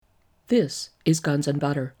This is Guns and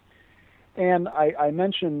Butter. And I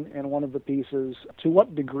mentioned in one of the pieces, to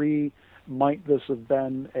what degree might this have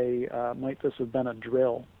been a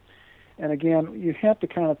drill? And again, you have to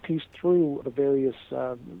kind of piece through the various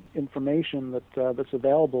information that's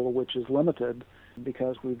available, which is limited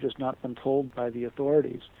because we've just not been told by the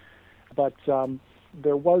authorities. But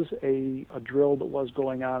there was a drill that was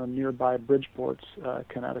going on in nearby Bridgeport,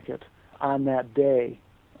 Connecticut, on that day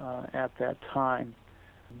at that time.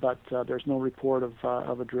 But there's no report of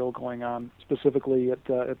a drill going on specifically at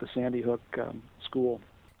the Sandy Hook school.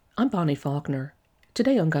 I'm Bonnie Faulkner.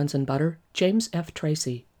 Today on Guns and Butter, James F.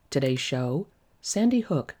 Tracy. Today's show, Sandy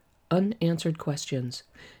Hook, Unanswered Questions.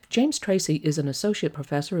 James Tracy is an associate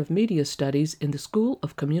professor of media studies in the School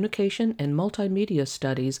of Communication and Multimedia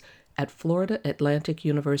Studies at Florida Atlantic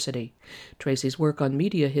University. Tracy's work on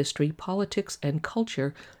media history, politics, and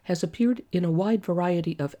culture has appeared in a wide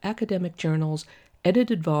variety of academic journals,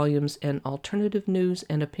 edited volumes, and alternative news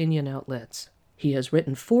and opinion outlets. He has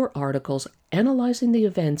written 4 articles analyzing the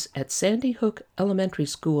events at Sandy Hook Elementary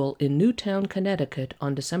School in Newtown, Connecticut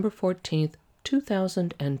on December 14,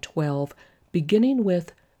 2012, beginning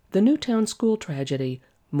with The Newtown School Tragedy,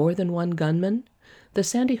 More Than One Gunman, The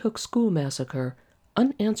Sandy Hook School Massacre,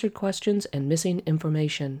 Unanswered Questions and Missing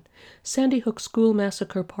Information, Sandy Hook School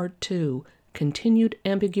Massacre Part 2, Continued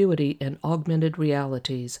Ambiguity and Augmented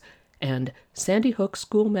Realities, and Sandy Hook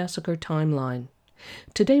School Massacre Timeline.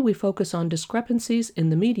 Today we focus on discrepancies in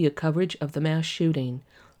the media coverage of the mass shooting,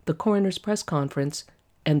 the coroner's press conference,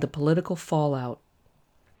 and the political fallout.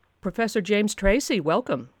 Professor James Tracy,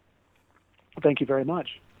 welcome. Thank you very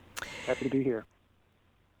much. Happy to be here.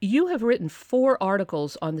 You have written 4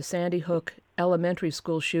 articles on the Sandy Hook Elementary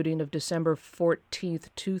School shooting of December 14th,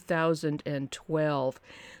 2012.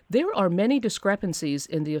 There are many discrepancies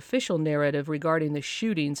in the official narrative regarding the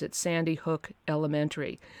shootings at Sandy Hook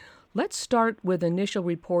Elementary. Let's start with initial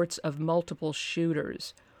reports of multiple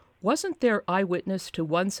shooters. Wasn't there eyewitness to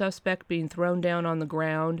one suspect being thrown down on the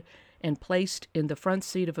ground and placed in the front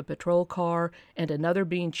seat of a patrol car and another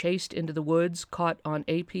being chased into the woods caught on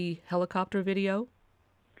AP helicopter video?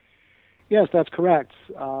 Yes, that's correct,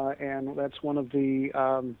 and that's one of the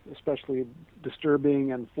especially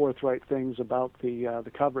disturbing and forthright things about the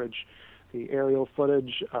coverage. The aerial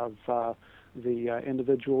footage of the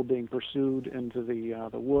individual being pursued into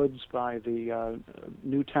the woods by the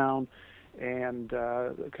Newtown and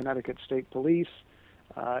Connecticut State Police,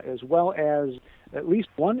 as well as at least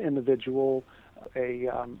one individual,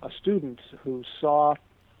 a student who saw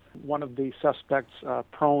one of the suspects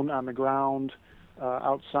prone on the ground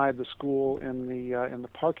outside the school in the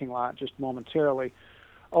parking lot just momentarily.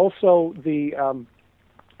 Also, the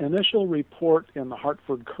initial report in the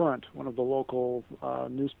Hartford Courant, one of the local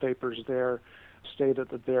newspapers there, stated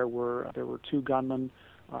that there were 2 gunmen.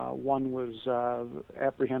 One was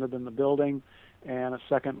apprehended in the building, and a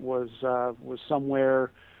second was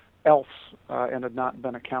somewhere else and had not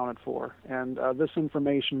been accounted for. And this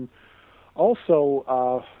information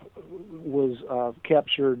also was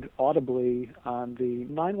captured audibly on the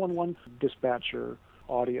 911 dispatcher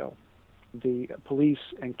audio. The police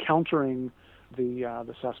encountering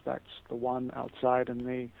the suspects, the one outside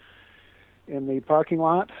in the parking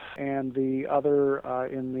lot, and the other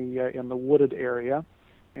in the wooded area.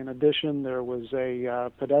 In addition, there was a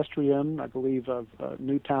pedestrian, I believe, of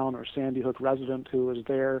Newtown or Sandy Hook resident who was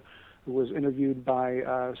there, who was interviewed by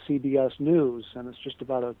CBS News, and it's just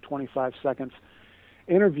about a 25-second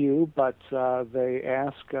interview, but they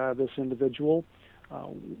asked this individual,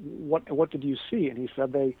 what did you see? And he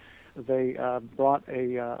said they brought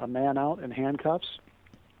a man out in handcuffs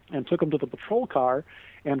and took him to the patrol car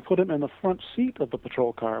and put him in the front seat of the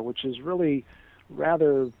patrol car, which is really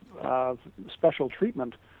rather special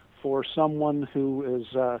treatment for someone who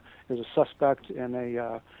is a suspect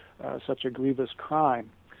in such a grievous crime.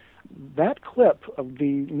 That clip of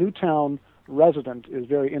the Newtown resident is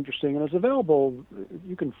very interesting and is available.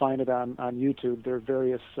 You can find it on YouTube. There are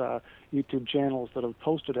various YouTube channels that have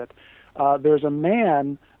posted it. There's a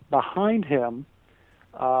man behind him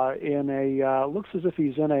looks as if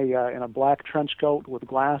he's in a black trench coat with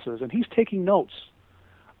glasses, and he's taking notes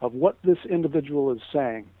of what this individual is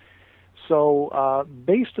saying. So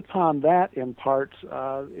based upon that, in part,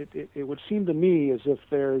 it would seem to me as if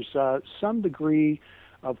there's some degree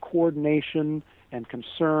of coordination and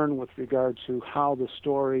concern with regard to how the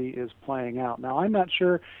story is playing out. Now, I'm not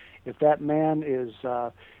sure if that man is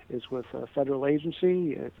with a federal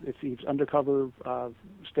agency, if he's undercover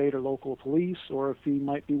state or local police, or if he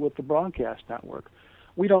might be with the broadcast network.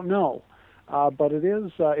 We don't know, but it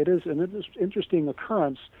is an interesting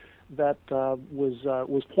occurrence that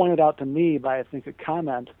was pointed out to me by, I think, a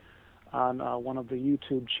comment on one of the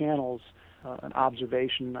YouTube channels, an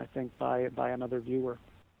observation, I think, by another viewer.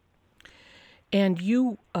 And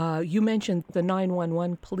you mentioned the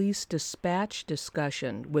 911 police dispatch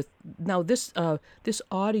discussion. Now this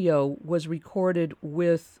audio was recorded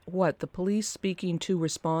with what, the police speaking to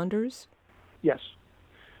responders? Yes,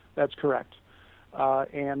 that's correct.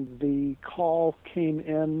 And the call came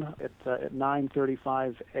in at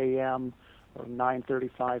 9:35 a.m. or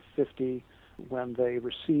 9:35:50 when they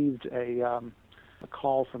received a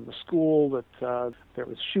call from the school that there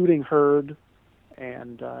was shooting heard,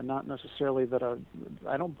 and not necessarily that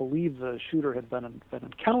I don't believe the shooter had been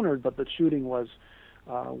encountered, but that shooting was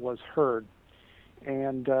heard.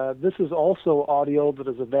 And this is also audio that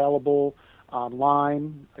is available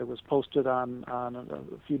online. It was posted on a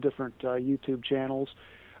few different YouTube channels.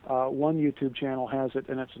 One YouTube channel has it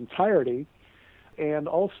in its entirety, and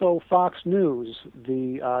also Fox News,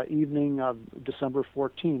 the evening of December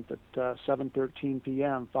 14th at 7:13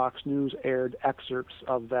 p.m. Fox News aired excerpts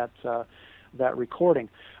of that recording.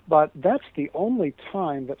 But that's the only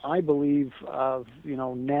time that I believe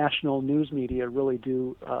national news media really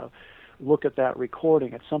do look at that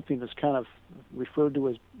recording. It's something that's kind of referred to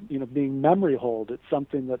as being memory hold. It's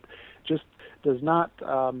something that just does not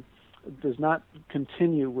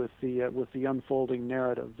continue with the unfolding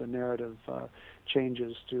narrative. The narrative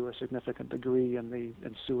changes to a significant degree in the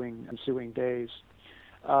ensuing days.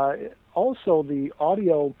 Also, the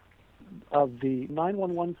audio of the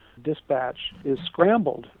 911 dispatch is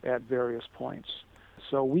scrambled at various points,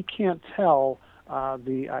 so we can't tell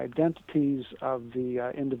the identities of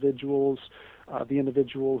the individuals, the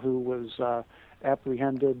individual who was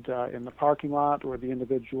apprehended in the parking lot or the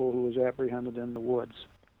individual who was apprehended in the woods.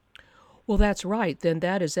 Well, that's right. Then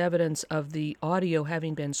that is evidence of the audio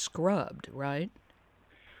having been scrubbed, right?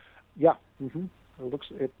 Yeah,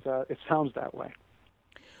 it sounds that way.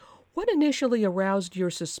 What initially aroused your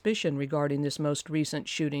suspicion regarding this most recent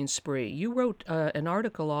shooting spree? You wrote an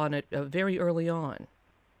article on it very early on.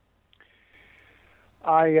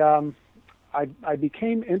 I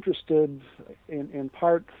became interested in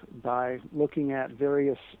part by looking at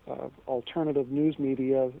various alternative news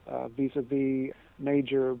media vis-a-vis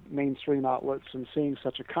major mainstream outlets and seeing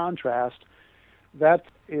such a contrast. That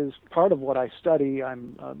is part of what I study.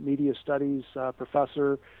 I'm a media studies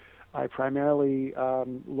professor. I primarily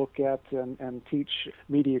look at and teach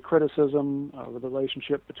media criticism, the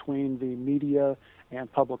relationship between the media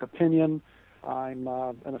and public opinion. I'm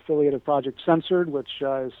an affiliate of Project Censored, which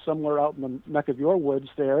is somewhere out in the neck of your woods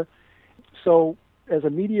there. So as a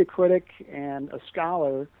media critic and a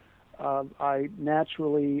scholar, I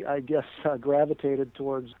naturally, I guess, gravitated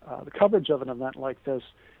towards the coverage of an event like this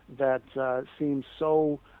that seems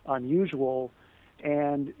so unusual,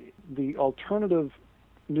 and the alternative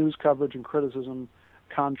news coverage and criticism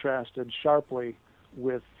contrasted sharply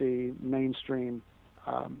with the mainstream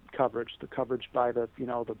coverage, the coverage by the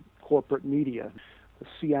corporate media, the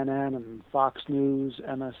CNN and Fox News,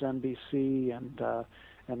 MSNBC, and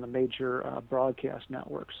the major broadcast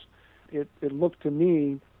networks. It looked to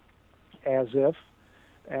me as if,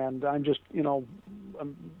 and I'm just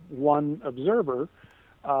one observer,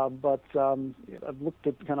 but I've looked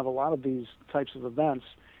at kind of a lot of these types of events,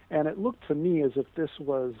 and it looked to me as if this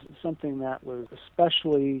was something that was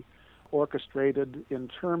especially orchestrated in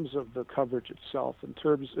terms of the coverage itself, in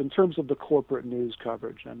terms of the corporate news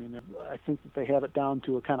coverage. I mean, I think that they have it down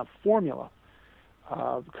to a kind of formula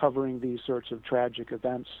covering these sorts of tragic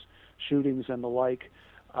events, shootings and the like,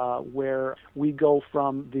 where we go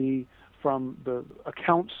from the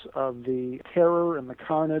accounts of the terror and the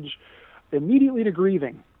carnage immediately to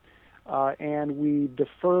grieving. And we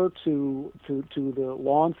defer to the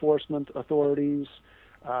law enforcement authorities,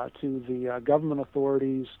 to the government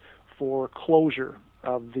authorities for closure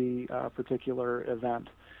of the particular event.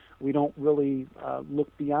 We don't really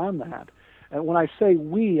look beyond that. And when I say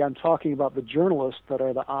we, I'm talking about the journalists that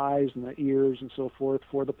are the eyes and the ears and so forth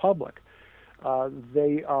for the public.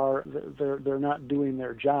 They're not doing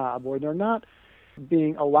their job, or they're not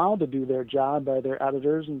being allowed to do their job by their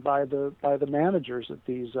editors and by the managers at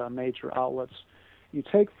these major outlets. You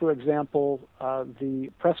take, for example, the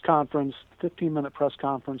press conference, 15-minute press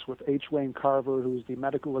conference with H. Wayne Carver, who's the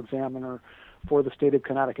medical examiner for the state of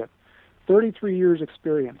Connecticut. 33 years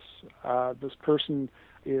experience. This person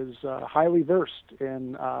is highly versed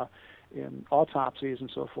in autopsies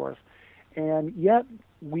and so forth. And yet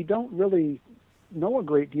we don't really know a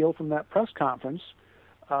great deal from that press conference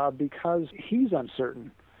because he's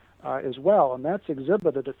uncertain as well, and that's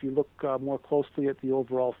exhibited if you look more closely at the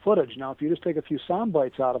overall footage. Now, if you just take a few sound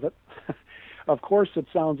bites out of it, of course, it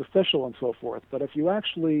sounds official and so forth, but if you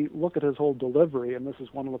actually look at his whole delivery, and this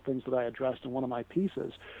is one of the things that I addressed in one of my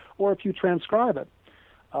pieces, or if you transcribe it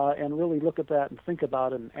and really look at that and think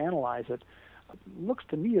about it and analyze it, looks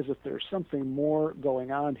to me as if there's something more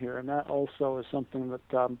going on here, and that also is something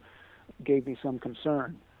that gave me some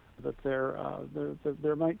concern. That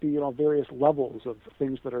there might be various levels of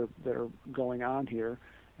things that are going on here,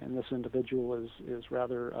 and this individual is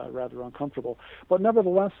rather uncomfortable. But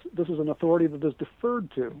nevertheless, this is an authority that is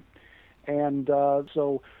deferred to, and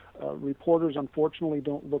so reporters unfortunately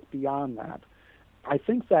don't look beyond that. I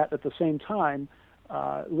think that at the same time,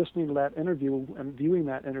 listening to that interview and viewing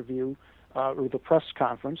that interview or the press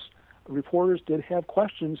conference, reporters did have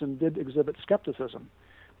questions and did exhibit skepticism,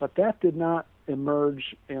 but that did not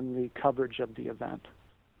emerge in the coverage of the event.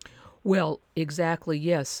 Well, exactly,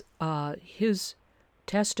 yes. His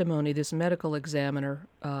testimony, this medical examiner,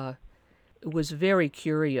 was very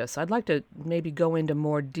curious. I'd like to maybe go into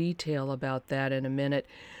more detail about that in a minute.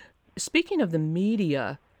 Speaking of the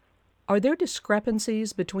media, are there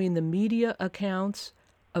discrepancies between the media accounts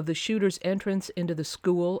of the shooter's entrance into the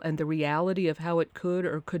school and the reality of how it could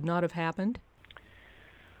or could not have happened?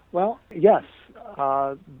 Well, yes.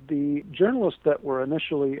 The journalists that were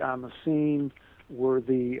initially on the scene was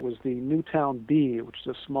the Newtown Bee, which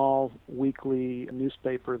is a small weekly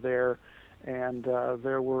newspaper there, and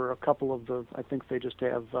there were a couple of I think they just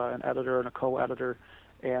have an editor and a co-editor,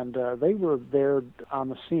 and they were there on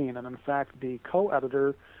the scene. And in fact, the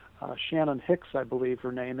co-editor, Shannon Hicks, I believe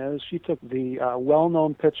her name is, she took the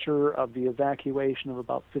well-known picture of the evacuation of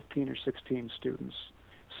about 15 or 16 students.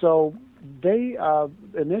 So they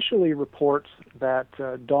initially report that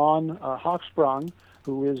Dawn Hawksprung,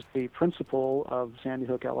 who is the principal of Sandy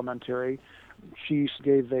Hook Elementary, she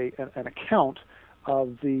gave an account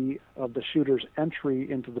of the shooter's entry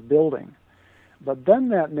into the building. But then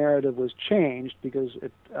that narrative was changed because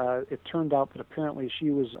it turned out that apparently she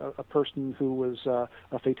was a person who was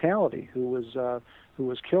a fatality, who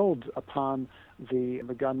was killed upon the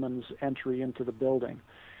gunman's entry into the building.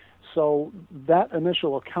 So that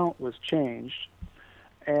initial account was changed,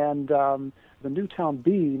 and the Newtown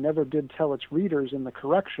Bee never did tell its readers in the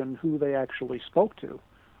correction who they actually spoke to,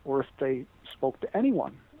 or if they spoke to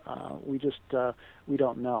anyone. We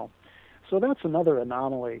don't know. So that's another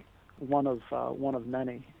anomaly, one of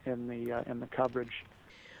many in the coverage.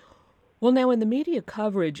 Well, now in the media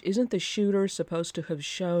coverage, isn't the shooter supposed to have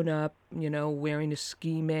shown up, wearing a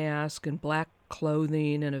ski mask and black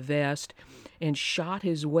clothing and a vest, and shot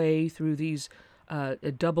his way through these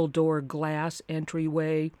a double-door glass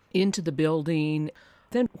entryway into the building?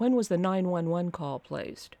 Then when was the 911 call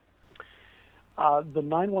placed? The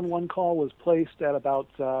 911 call was placed at about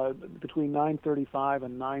between 9:35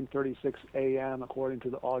 and 9:36 a.m. according to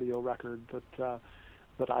the audio record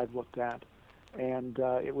that I've looked at, and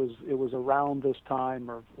it was around this time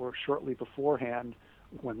or shortly beforehand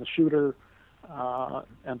when the shooter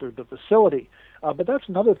entered the facility. But that's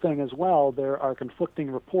another thing as well. There are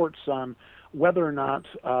conflicting reports on whether or not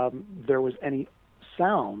there was any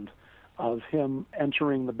sound of him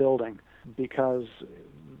entering the building, because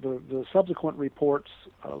the subsequent reports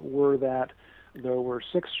were that there were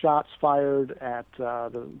 6 shots fired at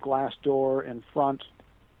the glass door in front,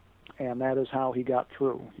 and that is how he got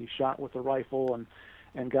through. He shot with a rifle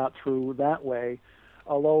and got through that way,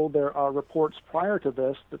 although there are reports prior to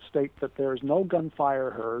this that state that there's no gunfire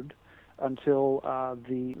heard until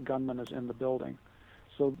the gunman is in the building.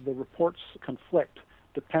 So the reports conflict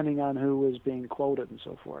depending on who is being quoted and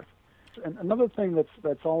so forth. And another thing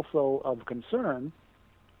that's also of concern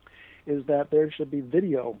is that there should be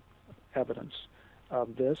video evidence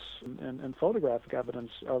of this and photographic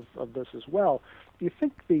evidence of this as well. You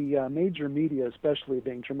think the major media, especially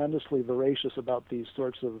being tremendously voracious about these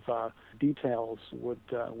sorts of details,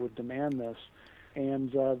 would demand this.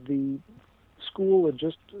 And the school had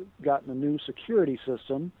just gotten a new security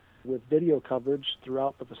system with video coverage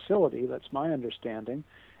throughout the facility. That's my understanding.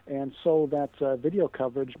 And so that video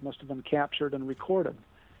coverage must have been captured and recorded.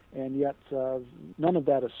 And yet none of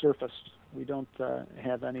that has surfaced. We don't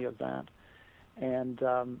have any of that. And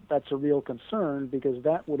that's a real concern, because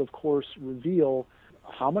that would, of course, reveal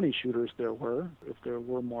how many shooters there were, if there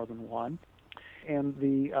were more than one, and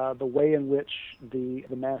the way in which the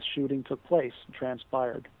mass shooting took place,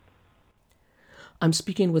 transpired. I'm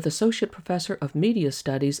speaking with Associate Professor of Media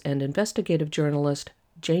Studies and Investigative Journalist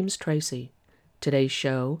James Tracy. Today's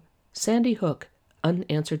show, Sandy Hook,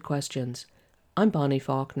 Unanswered Questions. I'm Bonnie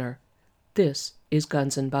Faulkner. This is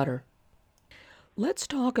Guns and Butter. Let's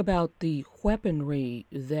talk about the weaponry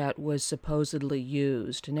that was supposedly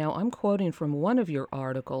used. Now, I'm quoting from one of your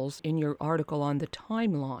articles, in your article on the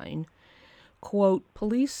timeline. quote,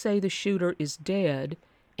 police say the shooter is dead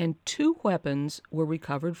and 2 weapons were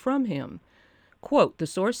recovered from him. Quote, the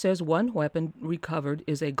source says one weapon recovered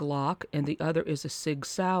is a Glock and the other is a Sig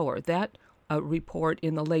Sauer. That report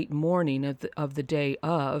in the late morning of the day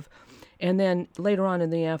of. And then later on in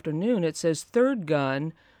the afternoon, it says third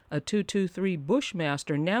gun, a .223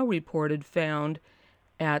 Bushmaster, now reported found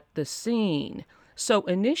at the scene. So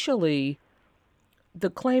initially, the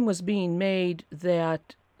claim was being made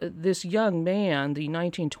that this young man, the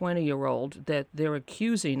 19-20-year-old that they're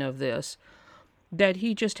accusing of this, that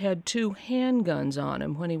he just had 2 handguns on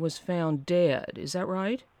him when he was found dead. Is that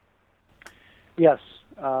right? Yes,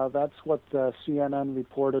 that's what CNN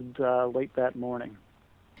reported late that morning,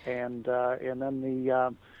 and then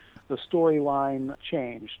the storyline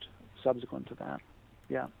changed subsequent to that.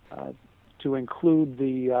 Yeah, to include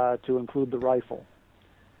the rifle,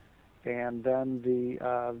 and then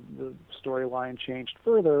the storyline changed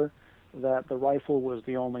further that the rifle was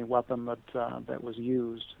the only weapon that was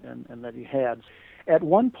used and that he had. At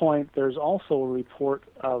one point, there's also a report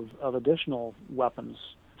of additional weapons.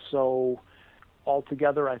 So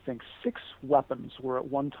altogether, I think 6 weapons were at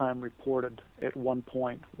one time reported at one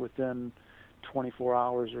point within 24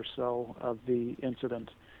 hours or so of the incident.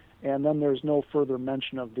 And then there's no further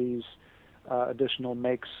mention of these additional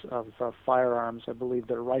makes of firearms. I believe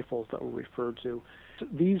they're rifles that were referred to.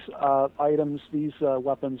 These items, these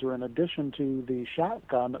weapons are in addition to the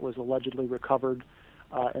shotgun that was allegedly recovered,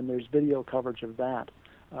 and there's video coverage of that,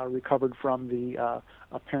 recovered from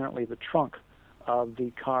apparently the trunk of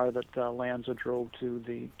the car that Lanza drove to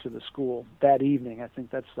the school that evening. I think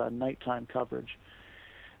that's nighttime coverage.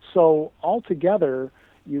 So altogether,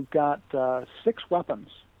 you've got 6 weapons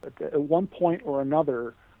at one point or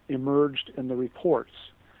another emerged in the reports.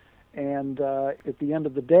 And at the end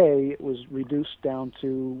of the day, it was reduced down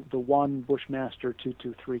to the one Bushmaster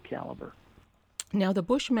 .223 caliber. Now, the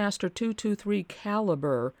Bushmaster .223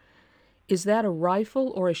 caliber, is that a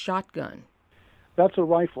rifle or a shotgun? That's a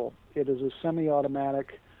rifle. It is a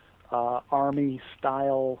semi-automatic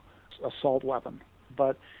Army-style assault weapon.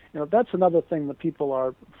 But that's another thing that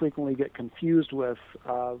people frequently get confused with.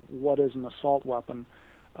 What is an assault weapon?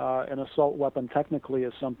 An assault weapon technically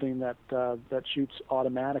is something that shoots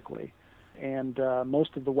automatically, and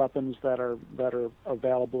most of the weapons that are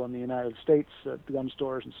available in the United States at gun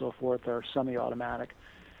stores and so forth are semi-automatic,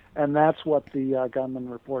 and that's what the gunman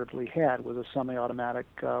reportedly had, was a semi-automatic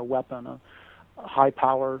weapon, a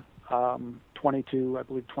high-power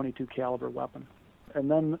 22 caliber weapon. And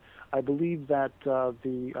then I believe that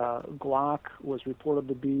the Glock was reported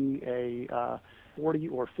to be a 40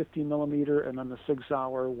 or 50 millimeter, and then the Sig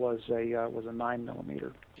Sauer was a 9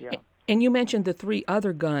 millimeter. Yeah. And you mentioned the 3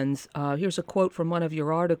 other guns. Here's a quote from one of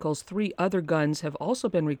your articles. 3 other guns have also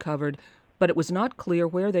been recovered, but it was not clear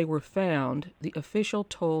where they were found. The official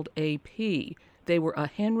told AP they were a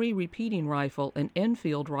Henry repeating rifle, an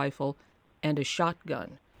Enfield rifle, and a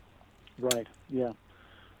shotgun. Right. Yeah.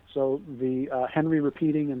 So the Henry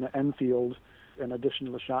repeating and the Enfield, in addition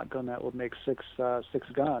to the shotgun, that would make 6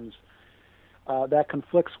 guns. That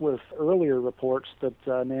conflicts with earlier reports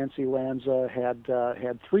that Nancy Lanza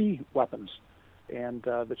had 3 weapons, and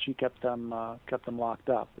that she kept them locked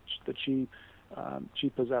up. That she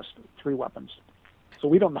possessed 3 weapons. So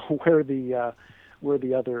we don't know where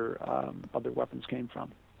the other weapons came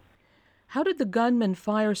from. How did the gunman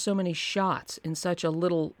fire so many shots in such a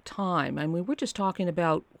little time? I mean, we're just talking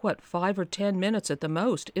about, 5 or 10 minutes at the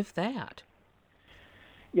most, if that.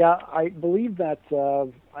 Yeah, I believe that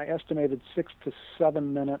I estimated 6 to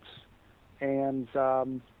 7 minutes, and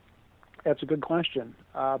that's a good question.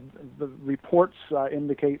 The reports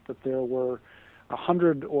indicate that there were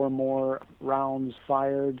 100 or more rounds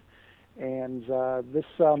fired, and this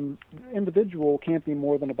individual can't be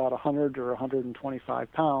more than about 100 or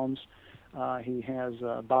 125 pounds. He has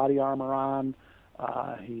body armor on.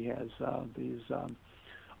 He has these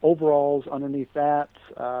overalls underneath that.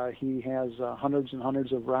 He has hundreds and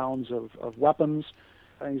hundreds of rounds of weapons,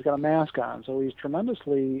 and he's got a mask on, so he's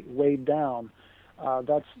tremendously weighed down.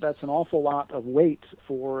 That's an awful lot of weight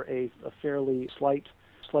for a fairly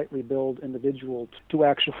slightly built individual to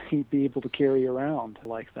actually be able to carry around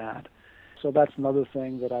like that. So that's another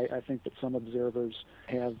thing that I think that some observers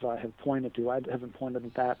have pointed to. I haven't pointed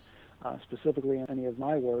at that specifically in any of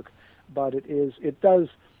my work, but it does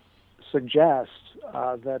suggest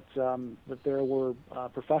that there were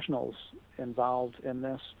professionals involved in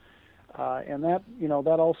this, and that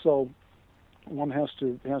also one has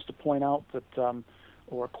to point out that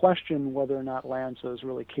or question whether or not Lanza is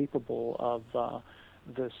really capable of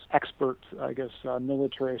this expert, I guess,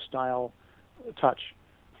 military style touch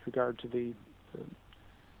with regard to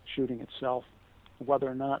shooting itself. Whether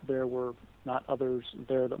or not there were not others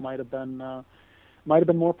there that might have been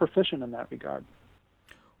more proficient in that regard.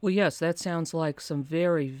 Well, yes, that sounds like some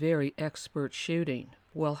very, very expert shooting.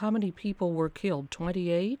 Well, how many people were killed?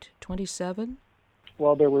 28? 27?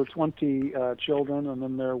 Well, there were 20 children, and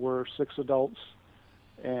then there were 6 adults,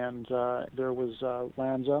 and there was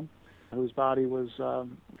Lanza, whose body was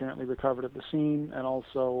apparently recovered at the scene, and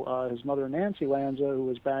also his mother, Nancy Lanza, who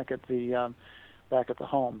was back at the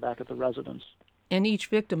home, back at the residence. And each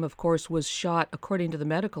victim, of course, was shot, according to the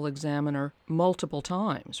medical examiner, multiple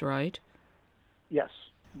times, right? Yes,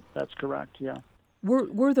 that's correct. Yeah.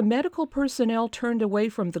 Were the medical personnel turned away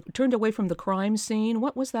from the crime scene?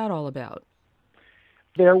 What was that all about?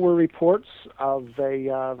 There were reports of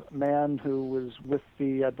a man who was with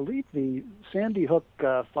I believe, the Sandy Hook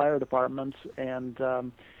Fire Department, and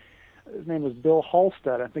his name was Bill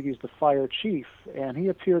Halstead. I think he's the fire chief, and he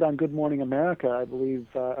appeared on Good Morning America, I believe,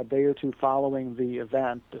 a day or two following the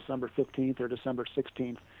event, December 15th or December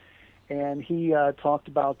 16th. And he talked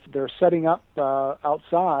about their setting up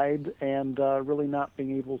outside and really not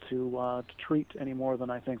being able to treat any more than,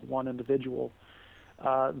 I think, one individual.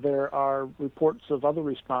 There are reports of other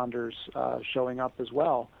responders showing up as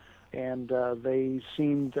well, and they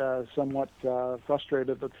seemed somewhat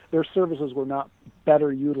frustrated that their services were not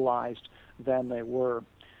better utilized than they were.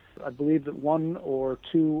 I believe that 1 or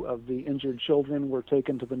 2 of the injured children were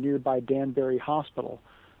taken to the nearby Danbury Hospital,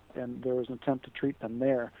 and there was an attempt to treat them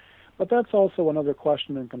there. But that's also another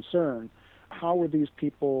question and concern. How were these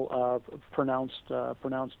people pronounced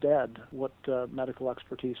dead? What medical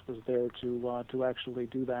expertise was there to actually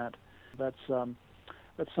do that? That's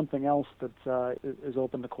something else that is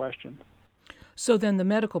open to question. So then the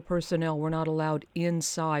medical personnel were not allowed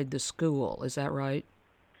inside the school, is that right?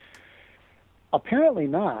 Apparently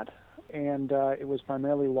not, and it was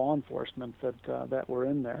primarily law enforcement that were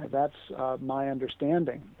in there. That's my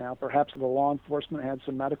understanding. Now, perhaps the law enforcement had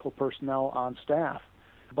some medical personnel on staff,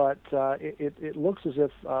 but it looks as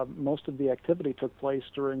if most of the activity took place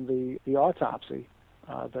during the autopsy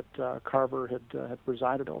that Carver had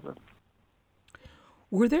presided over.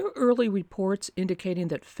 Were there early reports indicating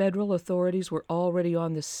that federal authorities were already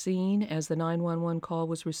on the scene as the 911 call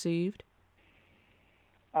was received?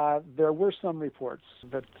 There were some reports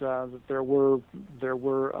that there were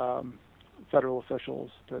federal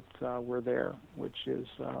officials that were there, which is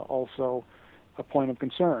also a point of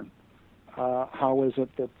concern. How is it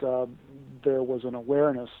that there was an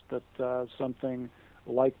awareness that something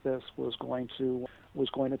like this was going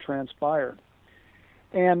to transpire?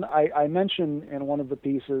 And I mentioned in one of the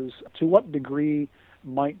pieces, to what degree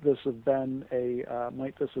might this have been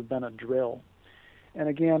a drill? And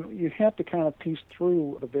again, you have to kind of piece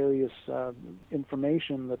through the various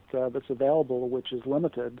information that's available, which is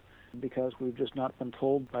limited because we've just not been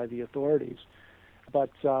told by the authorities. But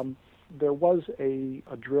there was a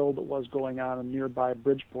drill that was going on in nearby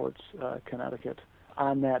Bridgeport, Connecticut,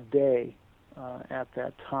 on that day at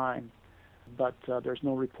that time. But there's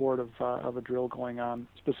no report of a drill going on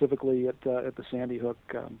specifically at the Sandy Hook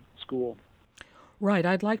school. Right.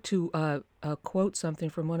 I'd like to quote something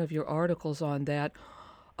from one of your articles on that.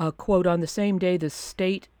 Quote, on the same day, the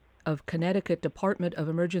State of Connecticut Department of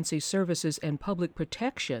Emergency Services and Public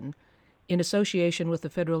Protection, in association with the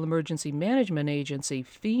Federal Emergency Management Agency,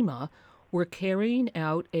 FEMA, were carrying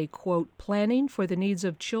out a, quote, planning for the needs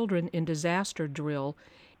of children in disaster drill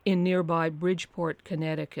in nearby Bridgeport,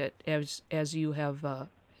 Connecticut, as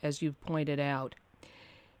you've pointed out.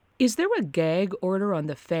 Is there a gag order on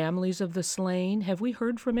the families of the slain? Have we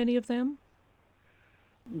heard from any of them?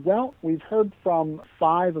 Well, we've heard from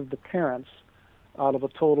 5 of the parents out of a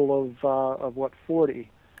total of 40.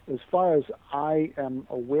 As far as I am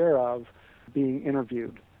aware of being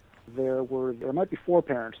interviewed, there might be 4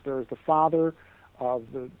 parents. There's the father of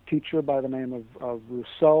the teacher by the name of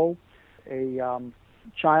Rousseau, a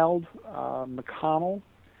child, McConnell,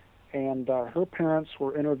 and her parents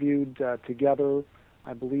were interviewed together,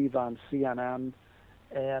 I believe, on CNN.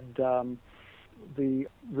 And the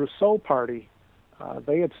Rousseau party,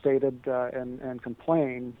 they had stated and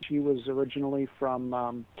complained. She was originally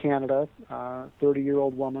from Canada, a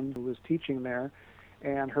 30-year-old woman who was teaching there,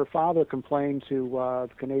 and her father complained to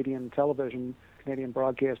Canadian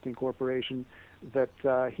Broadcasting Corporation,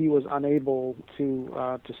 that he was unable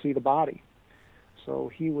to see the body.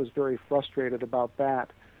 So he was very frustrated about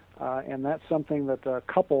that. And that's something that a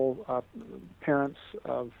couple parents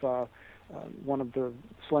of one of the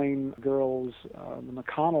slain girls, the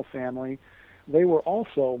McConnell family, they were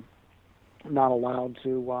also not allowed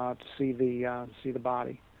to see the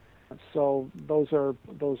body. So those are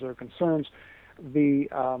concerns. The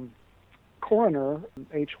coroner,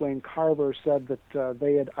 H. Wayne Carver, said that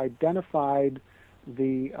they had identified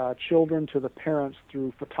the children to the parents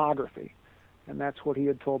through photography, and that's what he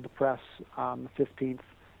had told the press on the 15th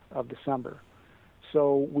of December.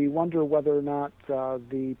 So we wonder whether or not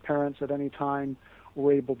the parents at any time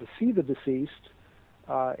were able to see the deceased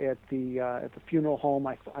at the funeral home.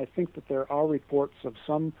 I think that there are reports of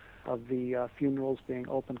some of the funerals being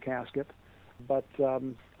open casket, but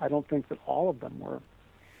I don't think that all of them were.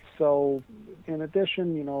 So, in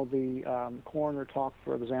addition, the coroner talked,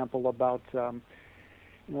 for example, about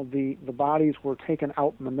the bodies were taken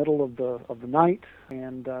out in the middle of the night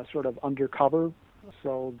and sort of undercover.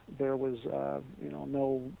 So there was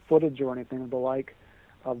no footage or anything of the like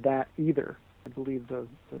of that either. I believe the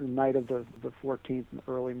night of the 14th and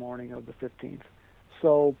the early morning of the 15th.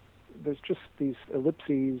 So there's just these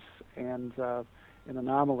ellipses and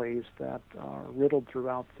anomalies that are riddled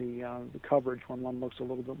throughout the coverage when one looks a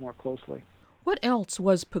little bit more closely. What else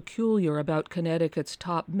was peculiar about Connecticut's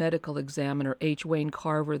top medical examiner, H. Wayne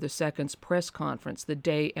Carver II's press conference the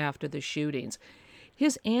day after the shootings?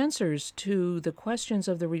 His answers to the questions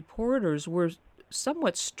of the reporters were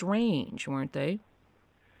somewhat strange, weren't they?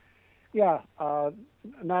 Yeah,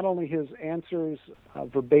 not only his answers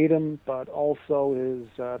verbatim, but also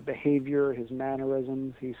his behavior, his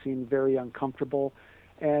mannerisms. He seemed very uncomfortable.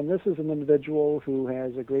 And this is an individual who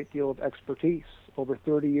has a great deal of expertise, over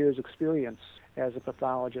 30 years experience as a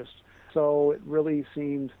pathologist. So it really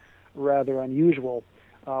seemed rather unusual.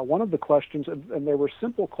 One of the questions, and there were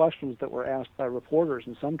simple questions that were asked by reporters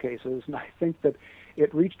in some cases, and I think that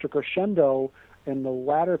it reached a crescendo in the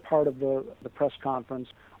latter part of the press conference.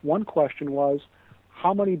 One question was,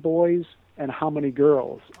 how many boys and how many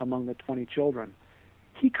girls among the 20 children?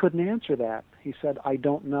 He couldn't answer that. He said, I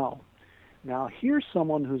don't know. Now, here's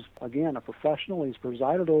someone who's, again, a professional. He's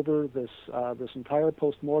presided over this entire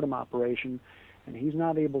post-mortem operation, and he's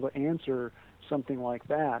not able to answer something like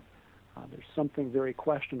that. There's something very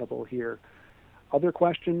questionable here. Other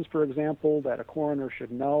questions, for example, that a coroner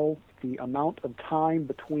should know, the amount of time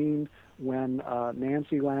between when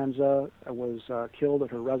Nancy Lanza was killed at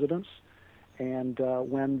her residence and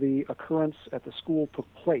when the occurrence at the school took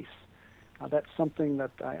place. That's something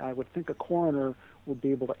that I would think a coroner would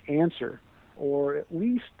be able to answer, or at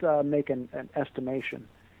least make an estimation.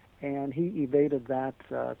 And he evaded that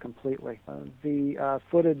completely. The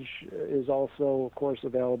footage is also, of course,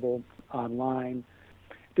 available online.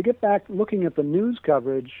 To get back looking at the news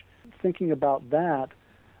coverage, thinking about that,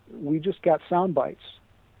 we just got sound bites.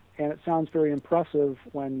 And it sounds very impressive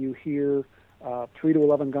when you hear 3 to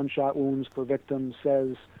 11 gunshot wounds per victim,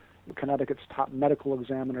 says Connecticut's top medical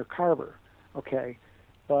examiner, Carver. Okay,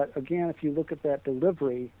 but again, if you look at that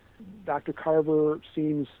delivery, Dr. Carver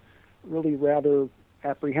seems really rather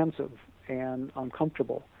apprehensive and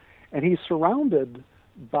uncomfortable. And he's surrounded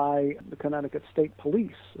by the Connecticut State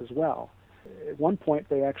Police as well. At one point,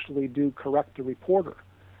 they actually do correct a reporter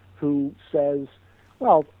who says,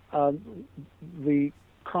 well, the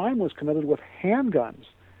crime was committed with handguns.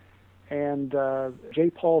 And J.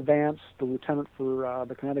 Paul Vance, the lieutenant for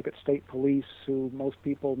the Connecticut State Police, who most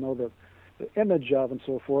people know the image of and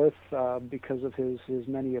so forth because of his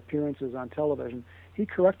many appearances on television, he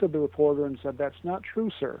corrected the reporter and said, that's not true,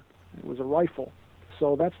 sir. It was a rifle.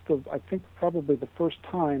 So that's, I think, probably the first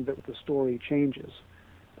time that the story changes.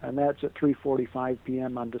 And that's at 3:45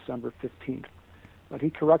 p.m. on December 15th. But he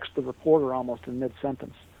corrects the reporter almost in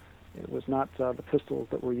mid-sentence. It was not the pistols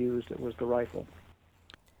that were used, it was the rifle.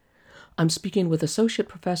 I'm speaking with Associate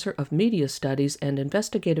Professor of Media Studies and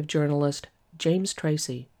investigative journalist James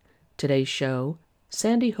Tracy. Today's show,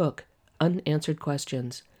 Sandy Hook, Unanswered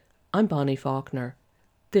Questions. I'm Bonnie Faulkner.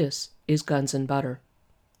 This is Guns and Butter.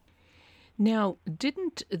 Now,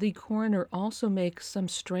 didn't the coroner also make some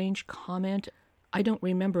strange comment? I don't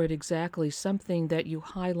remember it exactly, something that you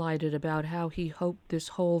highlighted about how he hoped this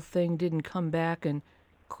whole thing didn't come back and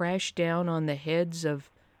crash down on the heads of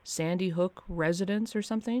Sandy Hook residents or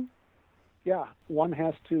something? Yeah, one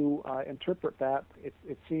has to interpret that.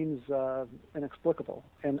 It seems inexplicable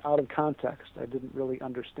and out of context. I didn't really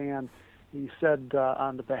understand. He said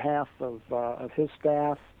on the behalf of his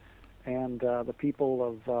staff and the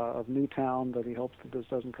people of Newtown that he hopes that this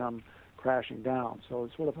doesn't come crashing down. So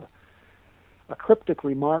it's sort of a cryptic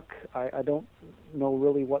remark. I don't know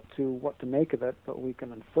really what to make of it, but we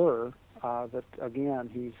can infer that again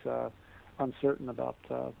he's uncertain about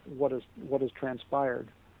what has transpired.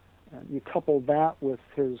 And you couple that with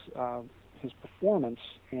his performance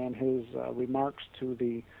and his remarks to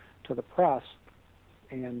the press,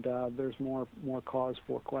 and there's more cause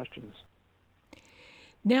for questions.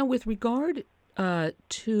 Now, with regard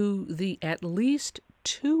to the at least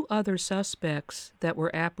two other suspects that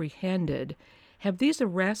were apprehended. Have these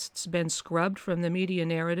arrests been scrubbed from the media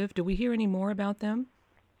narrative? Do we hear any more about them?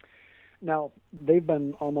 Now, they've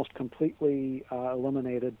been almost completely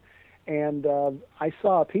eliminated. And I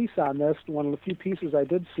saw a piece on this, one of the few pieces I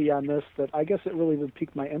did see on this that I guess it really did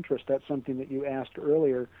pique my interest. That's something that you asked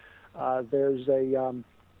earlier. There's a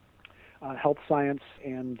health science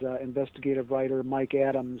and investigative writer, Mike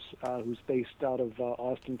Adams, who's based out of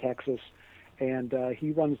Austin, Texas, and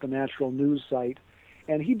he runs the Natural News site.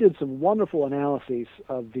 And he did some wonderful analyses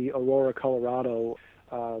of the Aurora, Colorado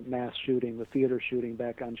mass shooting, the theater shooting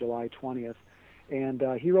back on July 20th. And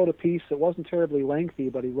he wrote a piece that wasn't terribly lengthy,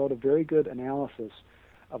 but he wrote a very good analysis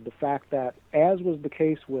of the fact that, as was the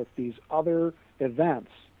case with these other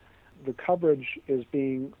events, the coverage is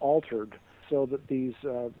being altered so that these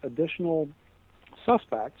additional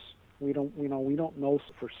suspects, we don't know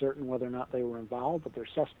for certain whether or not they were involved, but they're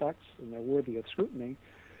suspects and they're worthy of scrutiny,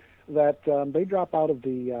 that they drop out of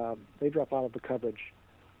the coverage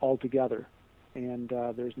altogether, and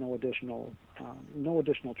there's no additional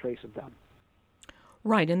trace of them.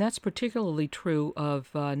 Right, and that's particularly true of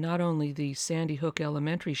not only the Sandy Hook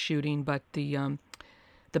Elementary shooting, but the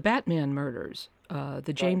Batman murders,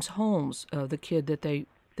 the James Holmes, the kid that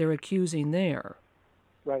they're accusing there.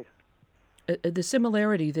 Right. The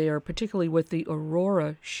similarity there, particularly with the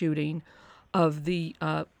Aurora shooting, of the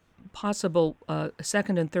possible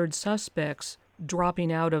second and third suspects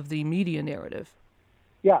dropping out of the media narrative.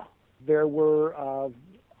 Yeah, there were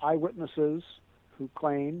eyewitnesses who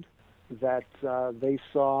claimed that they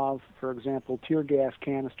saw, for example, tear gas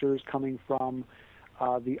canisters coming from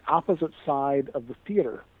the opposite side of the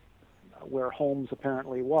theater where Holmes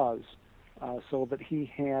apparently was, so that he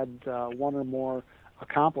had one or more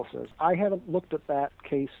accomplices. I haven't looked at that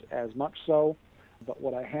case as much so, but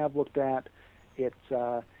what I have looked at, it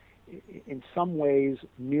in some ways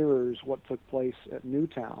mirrors what took place at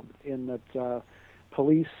Newtown, in that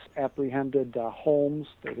police apprehended Holmes.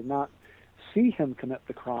 They did not see him commit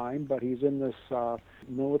the crime, but he's in this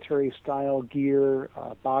military-style gear,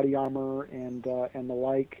 body armor, and the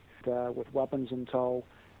like, with weapons in tow,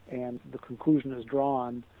 and the conclusion is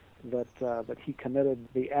drawn that he committed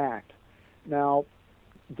the act. Now,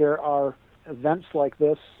 there are events like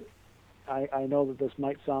this. I know that this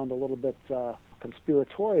might sound a little bit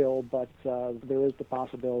conspiratorial, but there is the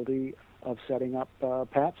possibility of setting up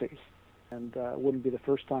patsies, and it wouldn't be the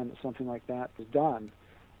first time that something like that is done.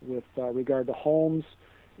 With regard to Holmes,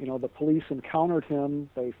 the police encountered him.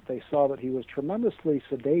 They saw that he was tremendously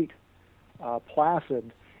sedate,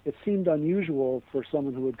 placid. It seemed unusual for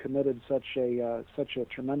someone who had committed such a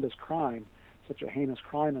tremendous crime, such a heinous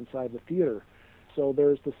crime inside the theater. So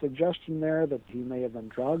there's the suggestion there that he may have been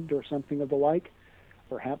drugged or something of the like.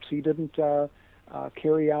 Perhaps he didn't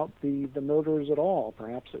carry out the murders at all.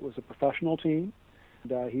 Perhaps it was a professional team.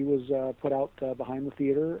 He was put out behind the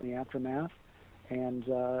theater in the aftermath, and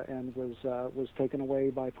was taken away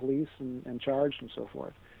by police and charged and so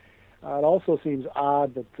forth. It also seems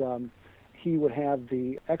odd that he would have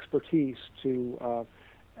the expertise to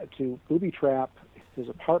booby trap his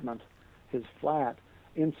apartment, his flat,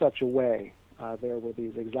 in such a way. There were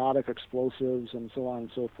these exotic explosives and so on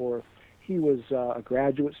and so forth. He was a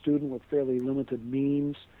graduate student with fairly limited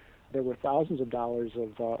means. There were thousands of dollars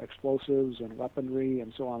of explosives and weaponry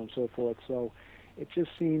and so on and so forth. So it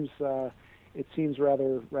just seems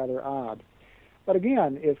rather odd. But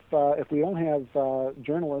again, if we don't have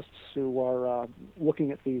journalists who are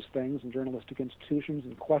looking at these things, and journalistic institutions,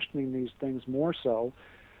 and questioning these things more so,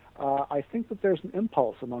 I think that there's an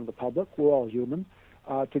impulse among the public, we're all human,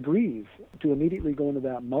 to grieve, to immediately go into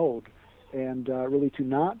that mode, and really to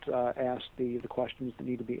not ask the questions that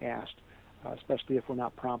need to be asked, especially if we're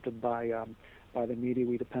not prompted by the media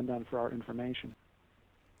we depend on for our information.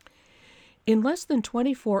 In less than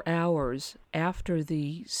 24 hours after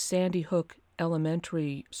the Sandy Hook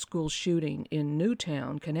Elementary School shooting in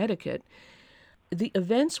Newtown, Connecticut, the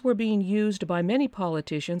events were being used by many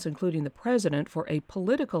politicians, including the president, for a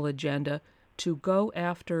political agenda to go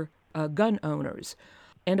after gun owners.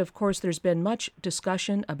 And of course, there's been much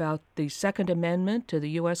discussion about the Second Amendment to the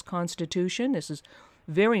U.S. Constitution. This is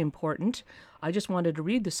very important. I just wanted to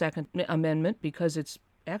read the Second Amendment because it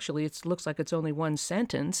looks like it's only one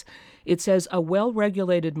sentence. It says, "A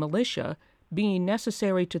well-regulated militia, being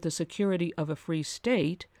necessary to the security of a free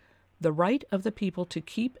state, the right of the people to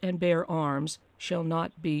keep and bear arms shall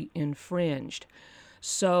not be infringed."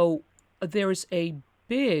 So there's a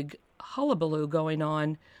big hullabaloo going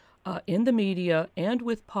on in the media and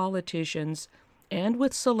with politicians and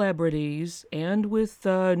with celebrities and with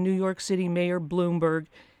New York City Mayor Bloomberg,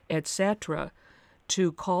 etc.,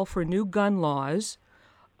 to call for new gun laws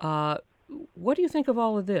What do you think of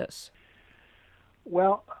all of this?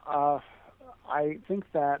 Well, I think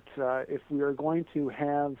that if we are going to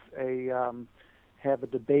have a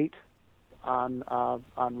debate on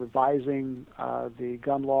revising the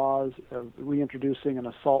gun laws, reintroducing an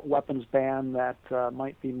assault weapons ban that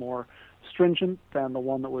might be more stringent than the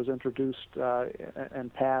one that was introduced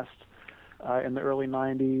and passed in the early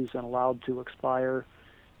 90s and allowed to expire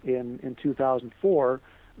in 2004,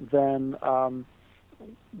 then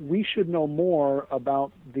we should know more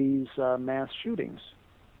about these mass shootings.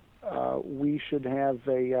 We should have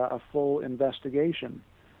a full investigation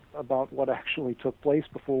about what actually took place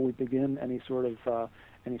before we begin any sort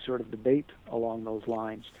of debate along those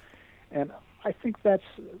lines. And I think that's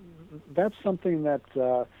something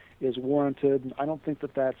that is warranted. I don't think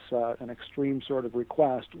that that's an extreme sort of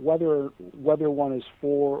request, whether one is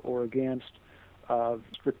for or against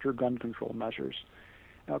stricter gun control measures.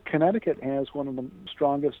 Now, Connecticut has one of the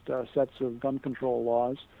strongest sets of gun control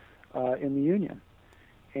laws in the Union,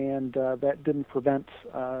 and that didn't prevent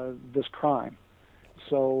this crime.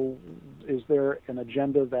 So is there an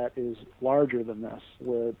agenda that is larger than this,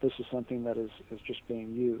 where this is something that is just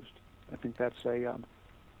being used? I think that's a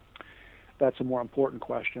more important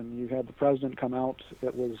question. You had the president come out,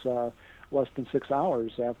 it was less than 6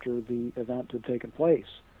 hours after the event had taken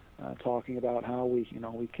place, talking about how we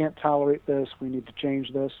can't tolerate this, we need to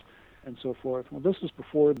change this, and so forth. Well, this is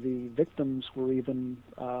before the victims were even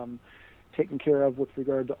taken care of with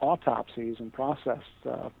regard to autopsies and processed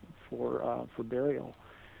for burial.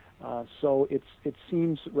 So it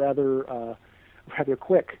seems rather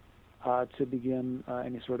quick to begin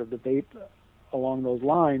any sort of debate along those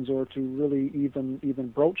lines, or to really even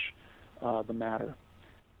broach the matter.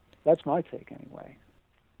 That's my take, anyway.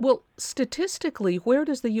 Well, statistically, where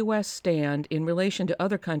does the U.S. stand in relation to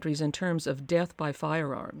other countries in terms of death by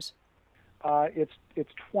firearms? It's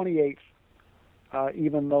 28th.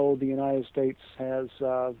 Even though the United States has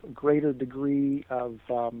a greater degree of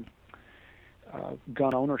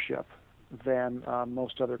gun ownership than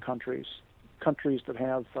most other countries. Countries that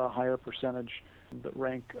have a higher percentage that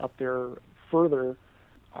rank up there further,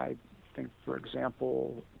 I think, for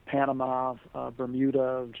example, Panama,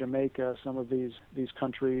 Bermuda, Jamaica, some of these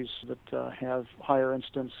countries that have higher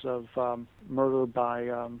instance of murder by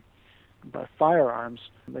firearms,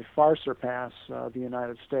 they far surpass the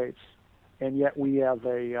United States. And yet we have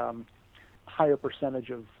a higher percentage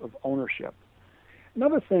of ownership.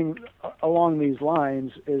 Another thing along these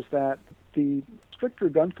lines is that the stricter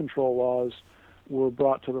gun control laws were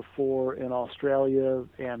brought to the fore in Australia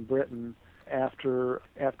and Britain after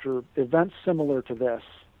events similar to this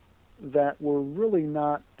that were really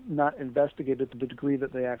not investigated to the degree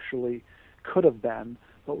that they actually could have been,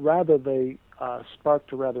 but rather they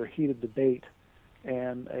sparked a rather heated debate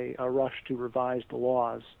and a rush to revise the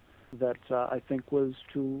laws that I think was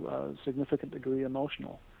to a significant degree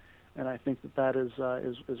emotional, and I think that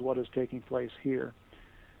is what is taking place here.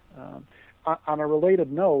 On a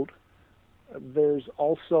related note, there's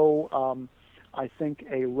also I think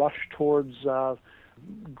a rush towards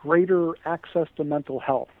greater access to mental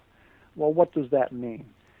health. Well, what does that mean?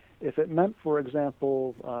 If it meant, for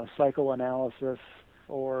example, psychoanalysis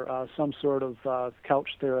or some sort of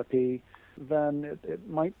couch therapy, then it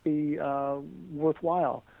might be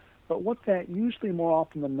worthwhile. But what that usually more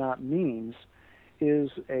often than not means is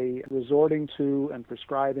a resorting to and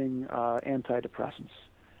prescribing antidepressants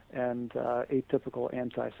and atypical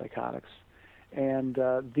antipsychotics. And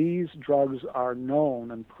these drugs are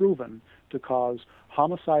known and proven to cause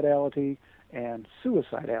homicidality and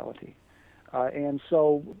suicidality. And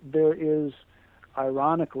so there is,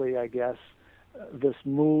 ironically, I guess, this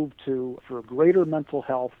move for greater mental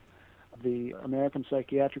health. The American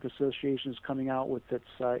Psychiatric Association is coming out with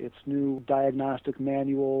its new diagnostic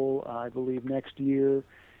manual, I believe, next year.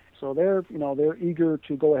 So they're eager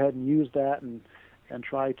to go ahead and use that and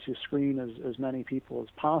try to screen as many people as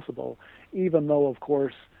possible, even though, of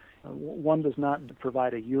course, one does not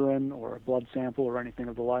provide a urine or a blood sample or anything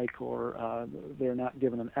of the like, or they're not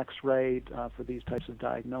given an X-ray for these types of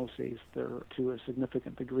diagnoses. They're, to a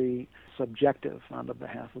significant degree, subjective on the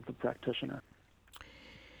behalf of the practitioner.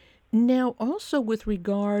 Now, also with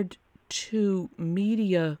regard to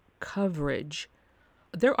media coverage,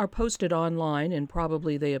 there are posted online, and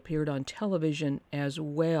probably they appeared on television as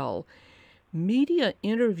well, media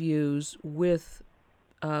interviews with,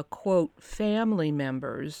 quote, family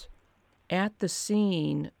members at the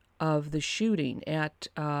scene of the shooting at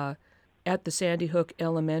the Sandy Hook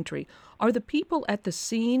Elementary. Are the people at the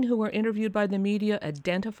scene who were interviewed by the media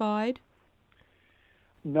identified?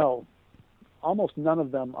 No. Almost none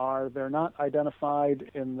of them are. They're not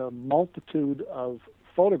identified in the multitude of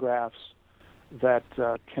photographs that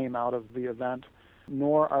came out of the event,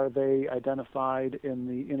 nor are they identified in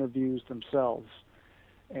the interviews themselves.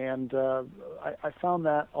 And I found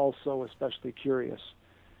that also especially curious.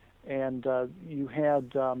 And you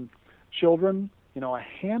had children, a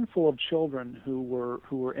handful of children who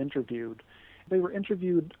were interviewed. They were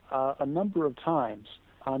interviewed a number of times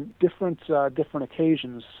on different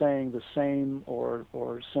occasions, saying the same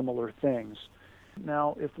or similar things.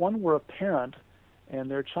 Now, if one were a parent and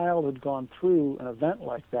their child had gone through an event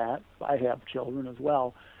like that, I have children as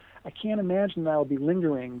well, I can't imagine that I would be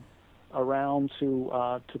lingering around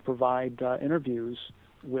to provide interviews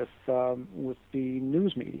with the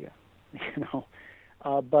news media,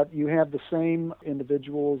 But you have the same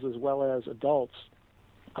individuals as well as adults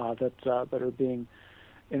that are being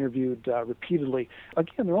interviewed repeatedly.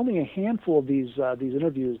 Again, there are only a handful of these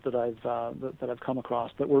interviews that I've come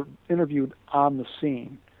across that were interviewed on the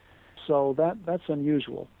scene, so that's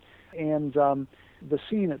unusual. And the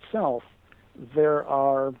scene itself, there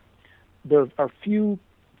are few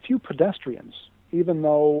pedestrians, even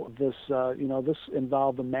though this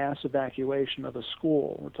involved a mass evacuation of a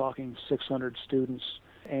school. We're talking 600 students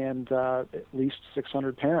and at least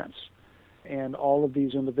 600 parents. And all of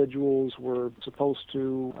these individuals were supposed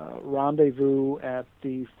to rendezvous at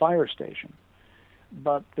the fire station.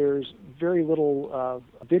 But there's very little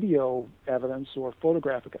video evidence or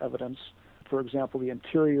photographic evidence, for example, the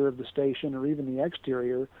interior of the station or even the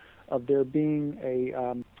exterior, of there being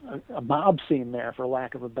a mob scene there, for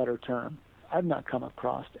lack of a better term. I've not come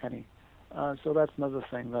across any. So that's another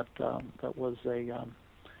thing that was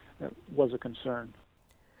a concern.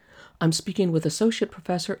 I'm speaking with Associate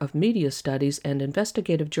Professor of Media Studies and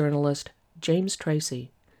Investigative Journalist James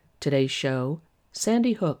Tracy. Today's show,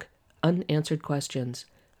 Sandy Hook, Unanswered Questions.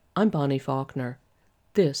 I'm Bonnie Faulkner.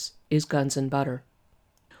 This is Guns and Butter.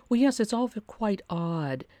 Well, yes, it's all quite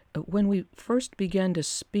odd. When we first began to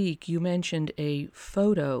speak, you mentioned a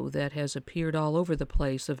photo that has appeared all over the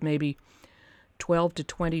place of maybe 12 to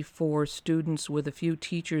 24 students with a few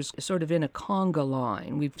teachers sort of in a conga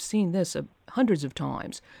line. We've seen this hundreds of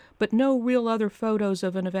times, but no real other photos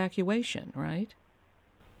of an evacuation, right?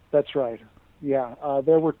 That's right. Yeah.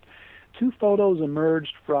 There were two photos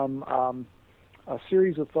emerged from a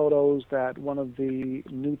series of photos that one of the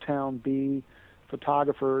Newtown B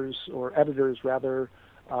photographers, or editors rather,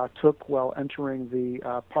 took while entering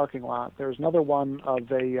the parking lot. There's another one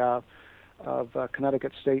of a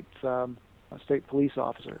Connecticut State police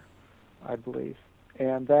officer, I believe.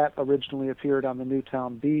 And that originally appeared on the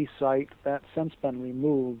Newtown B site. That's since been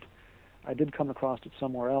removed. I did come across it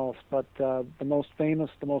somewhere else, but the most famous,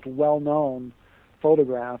 the most well-known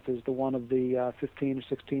photograph is the one of the 15 or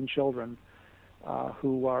 16 children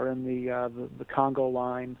who are in the Congo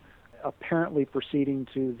line, apparently proceeding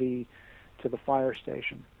to the fire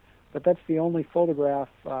station. But that's the only photograph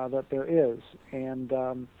that there is. And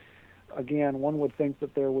again, one would think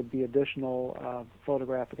that there would be additional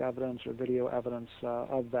photographic evidence or video evidence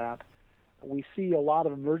of that. We see a lot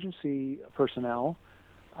of emergency personnel.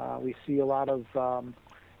 We see a lot of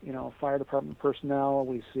fire department personnel.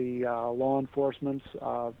 We see law enforcement,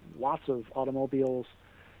 lots of automobiles,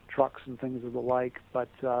 trucks, and things of the like. But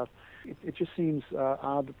it just seems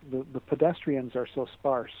odd that the pedestrians are so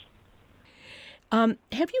sparse.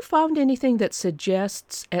 Have you found anything that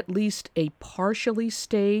suggests at least a partially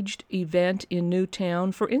staged event in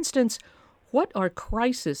Newtown? For instance, what are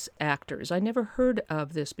crisis actors? I never heard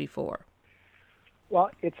of this before.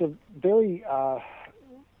 Well, it's a very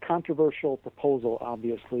controversial proposal,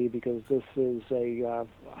 obviously, because this is a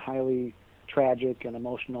highly tragic and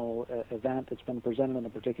emotional event. It's been presented in a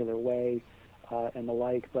particular way and the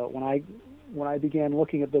like. But when I began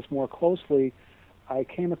looking at this more closely, I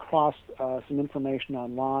came across some information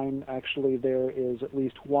online. Actually, there is at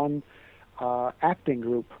least one acting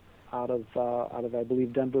group out of I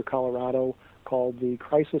believe Denver, Colorado, called the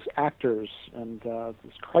Crisis Actors, and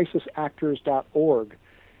it's crisisactors.org,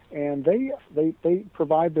 and they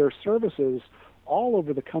provide their services all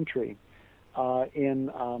over the country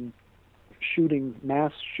in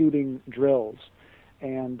mass shooting drills,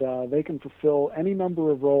 and they can fulfill any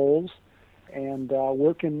number of roles. And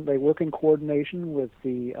they work in coordination with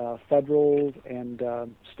the federal and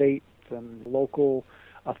state and local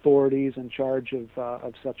authorities in charge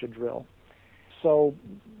of such a drill. So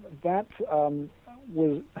that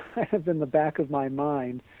was kind of in the back of my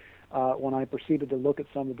mind when I proceeded to look at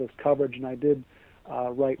some of this coverage, and I did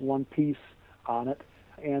write one piece on it.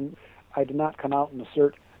 And I did not come out and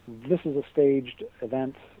assert this is a staged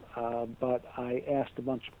event, but I asked a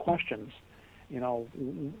bunch of questions.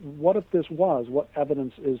 What if this was? What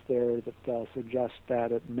evidence is there that suggests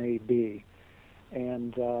that it may be?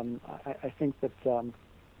 And I think that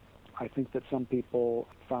some people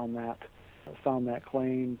found that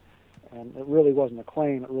claim, and it really wasn't a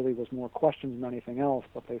claim. It really was more questions than anything else.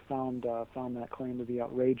 But they found that claim to be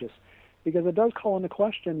outrageous, because it does call into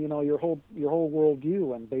question, your whole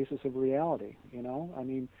worldview and basis of reality. I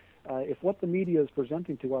mean, if what the media is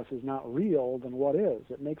presenting to us is not real, then what is?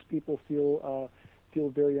 It makes people feel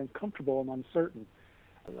very uncomfortable and uncertain.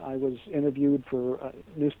 I was interviewed for a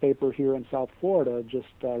newspaper here in South Florida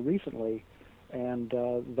just recently, and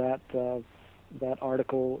that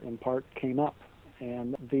article in part came up,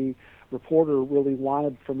 and the reporter really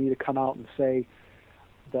wanted for me to come out and say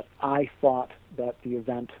that I thought that the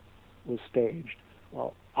event was staged.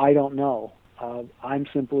 Well, I don't know. I'm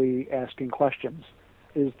simply asking questions.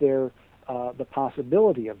 Is there the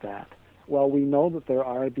possibility of that? Well, we know that there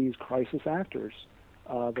are these crisis actors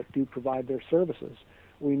that do provide their services.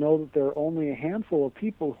 We know that there are only a handful of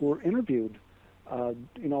people who are interviewed, on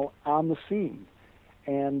the scene.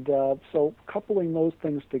 And so coupling those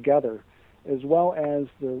things together, as well as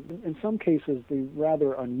in some cases, the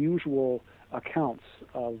rather unusual accounts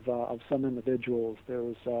of some individuals. There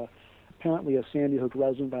was apparently a Sandy Hook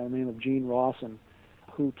resident by the name of Gene Rawson,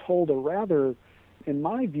 who told in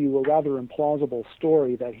my view, a rather implausible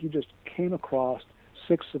story that he just came across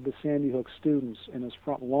 6 of the Sandy Hook students in his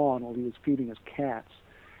front lawn while he was feeding his cats.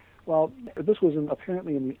 Well, this was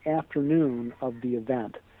apparently in the afternoon of the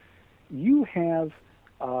event. You have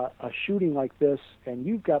a shooting like this, and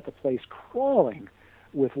you've got the place crawling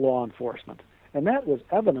with law enforcement. And that was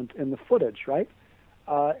evident in the footage, right?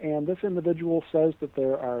 And this individual says that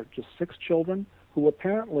there are just 6 children who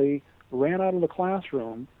apparently ran out of the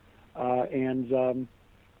classroom and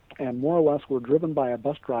more or less were driven by a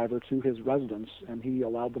bus driver to his residence, and he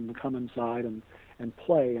allowed them to come inside and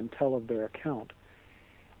play and tell of their account.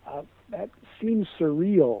 That seems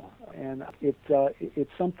surreal, and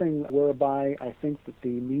it's something whereby I think that the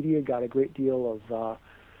media got a great deal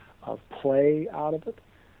of play out of it,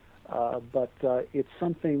 but it's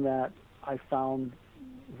something that I found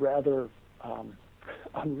rather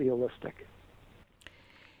unrealistic.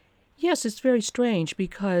 Yes, it's very strange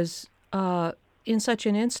because in such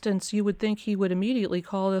an instance, you would think he would immediately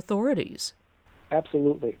call authorities.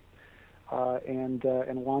 Absolutely, and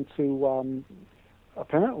want to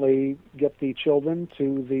apparently get the children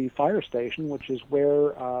to the fire station, which is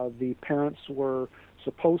where the parents were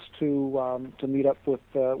supposed to meet up with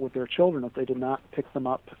their children if they did not pick them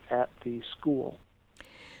up at the school.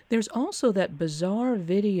 There's also that bizarre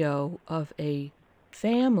video of a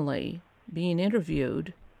family being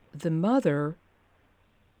interviewed. The mother,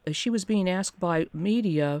 she was being asked by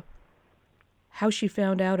media how she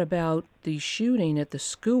found out about the shooting at the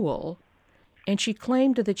school, and she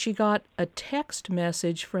claimed that she got a text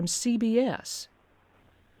message from CBS.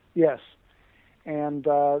 Yes, and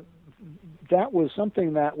that was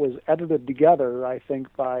something that was edited together, I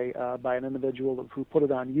think, by an individual who put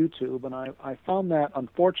it on YouTube, and I found that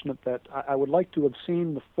unfortunate. That I would like to have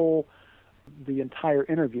seen the entire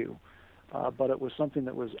interview, but it was something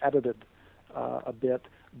that was edited a bit.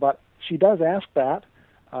 But she does ask that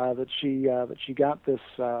she got this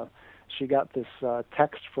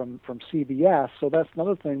text from CBS. So that's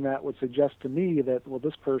another thing that would suggest to me that, well,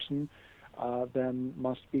 this person then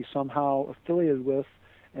must be somehow affiliated with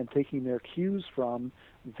and taking their cues from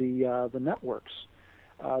the networks.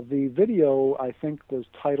 The video, I think, was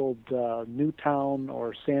titled Newtown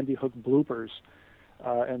or Sandy Hook Bloopers,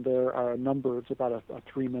 and there are a number. It's about a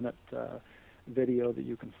 3-minute video that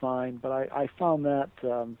you can find. But I found that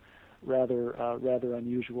rather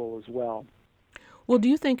unusual as well. Well, do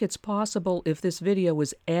you think it's possible, if this video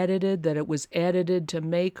was edited, that it was edited to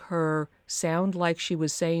make her sound like she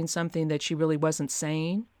was saying something that she really wasn't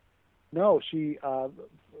saying? No,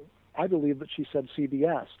 I believe that she said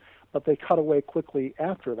CBS, but they cut away quickly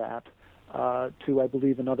after that to, I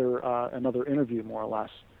believe, another interview, more or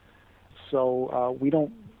less. So we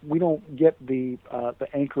don't get the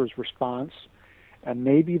anchor's response, and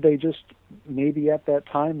maybe at that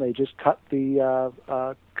time they just cut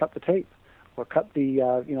the tape, or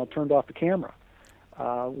turned off the camera.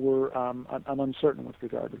 I'm uncertain with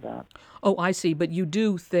regard to that. Oh, I see. But you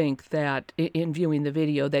do think that, in viewing the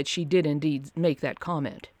video, that she did indeed make that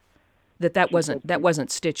comment, that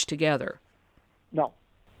wasn't stitched together. No,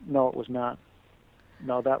 it was not.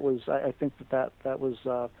 No, that was. I think that was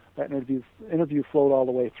that interview flowed all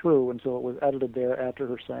the way through until it was edited there after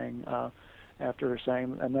her saying,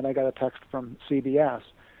 and then I got a text from CBS.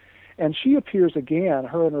 And she appears again.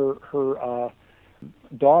 Her and her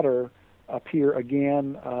daughter appear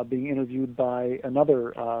again, being interviewed by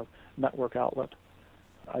another network outlet.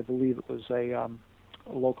 I believe it was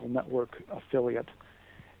local network affiliate.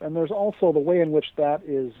 And there's also the way in which that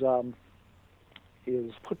is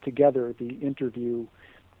put together, the interview.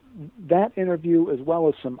 That interview, as well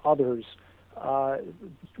as some others,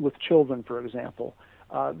 with children, for example,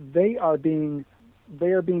 they are being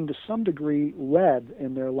to some degree led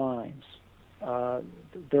in their lines.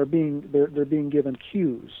 They're being given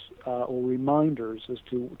cues or reminders as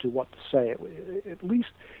to what to say. At least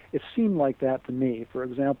it seemed like that to me. For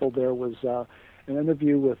example, there was an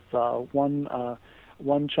interview with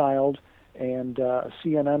one child, and a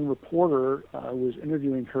CNN reporter who was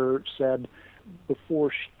interviewing her said,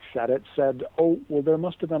 before she said, "Oh, well, there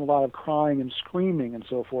must have been a lot of crying and screaming and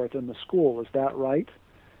so forth in the school. Is that right?"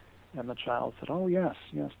 And the child said, "Oh, yes,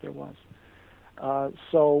 there was."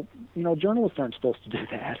 So, journalists aren't supposed to do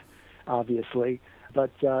that, obviously,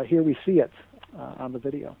 but here we see it on the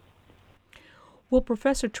video. Well,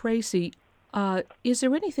 Professor Tracy, is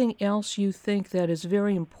there anything else you think that is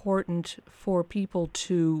very important for people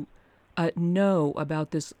to know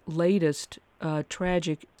about this latest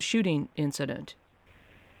tragic shooting incident?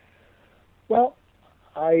 Well,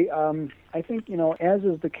 I think, as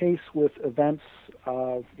is the case with events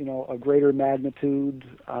of, a greater magnitude,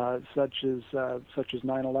 such as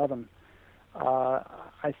 9/11,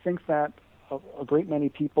 I think that a great many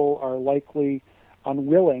people are likely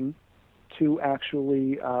unwilling to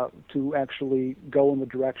actually go in the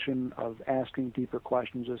direction of asking deeper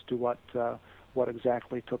questions as to what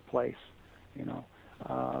exactly took place.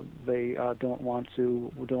 They don't want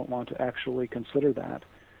to actually consider that.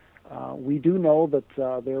 We do know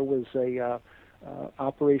that there was a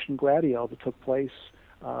Operation Gladio that took place,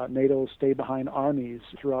 NATO's stay-behind armies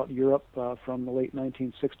throughout Europe from the late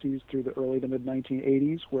 1960s through the early to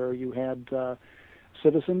mid-1980s, where you had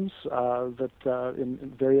citizens that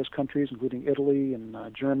in various countries, including Italy and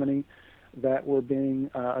Germany, that were being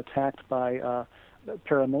attacked by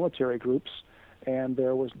paramilitary groups, and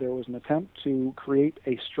there was an attempt to create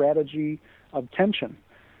a strategy of tension.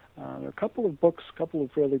 There are a couple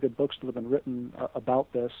of fairly good books that have been written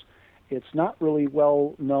about this. It's not really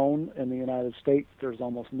well known in the United States. There's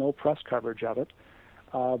almost no press coverage of it.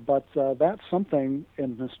 But that's something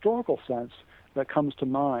in the historical sense that comes to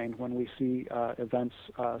mind when we see events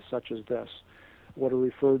such as this, what are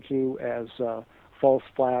referred to as false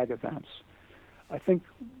flag events. I think,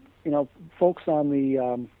 folks on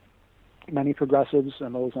the many progressives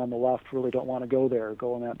and those on the left really don't want to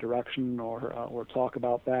go in that direction or talk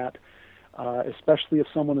about that. Especially if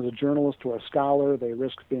someone is a journalist or a scholar, they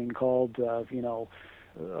risk being called, a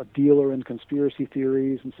dealer in conspiracy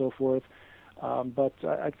theories and so forth. But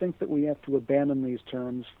I think that we have to abandon these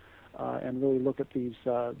terms and really look at these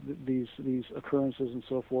occurrences and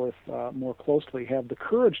so forth more closely. Have the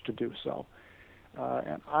courage to do so.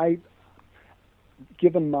 And I,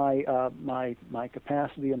 given my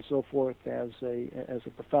capacity and so forth as a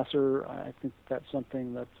professor, I think that's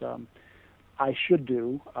something that I should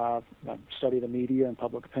do. Study the media and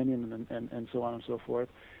public opinion and so on and so forth.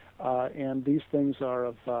 And these things are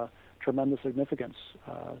of tremendous significance,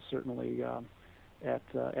 certainly at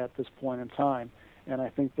this point in time. And I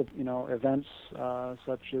think that events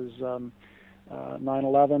such as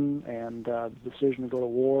 9/11 and the decision to go to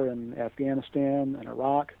war in Afghanistan and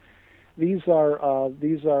Iraq, these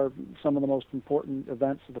are some of the most important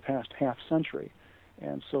events of the past half century,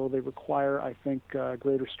 and so they require, I think,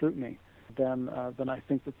 greater scrutiny than I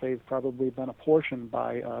think that they've probably been apportioned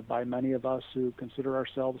by many of us who consider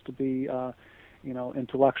ourselves to be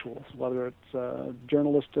intellectuals, whether it's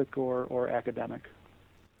journalistic or academic.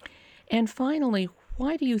 And finally,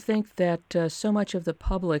 why do you think that so much of the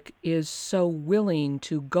public is so willing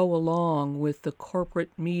to go along with the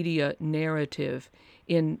corporate media narrative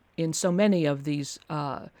in so many of these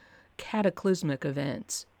cataclysmic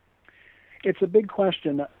events? It's a big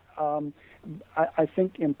question. I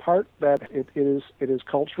think in part that it is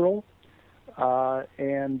cultural,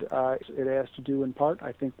 and it has to do in part,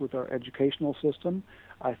 I think, with our educational system.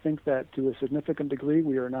 I think that to a significant degree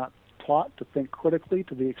we are not taught to think critically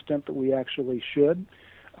to the extent that we actually should,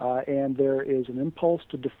 and there is an impulse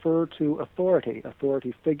to defer to authority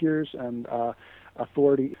figures and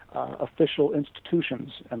official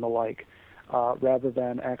institutions and the like, rather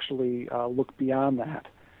than actually look beyond that.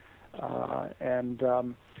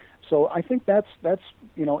 So I think that's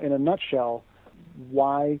in a nutshell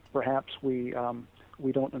why perhaps we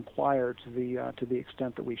don't inquire to the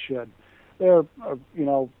extent that we should. There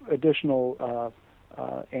are additional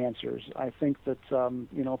answers. I think that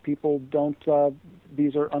people don't.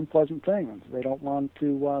 These are unpleasant things. They don't want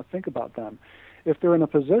to think about them. if they're in a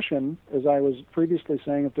position, as I was previously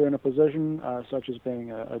saying, if they're in a position such as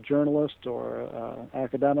being a journalist or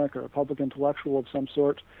academic or a public intellectual of some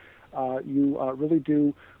sort, you really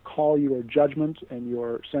do call your judgment and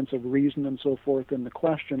your sense of reason and so forth into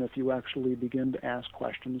question if you actually begin to ask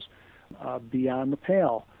questions beyond the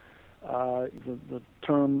pale. The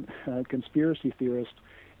term conspiracy theorist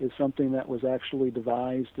is something that was actually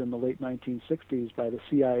devised in the late 1960s by the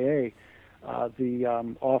CIA. The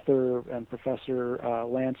author and Professor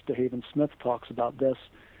Lance DeHaven Smith talks about this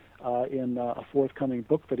in a forthcoming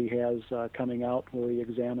book that he has coming out, where he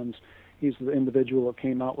examines. He's the individual that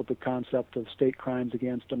came out with the concept of state crimes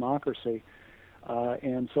against democracy,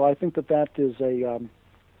 and so I think that is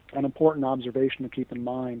an important observation to keep in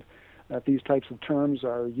mind. That these types of terms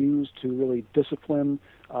are used to really discipline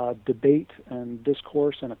debate and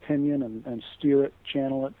discourse and opinion and steer it,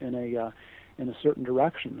 channel it in a certain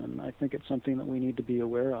direction. And I think it's something that we need to be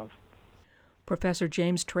aware of. Professor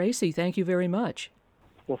James Tracy, thank you very much.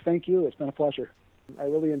 Well, thank you. It's been a pleasure. I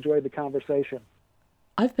really enjoyed the conversation.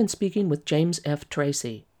 I've been speaking with James F.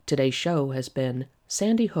 Tracy. Today's show has been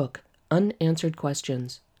Sandy Hook, Unanswered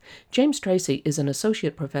Questions. James Tracy is an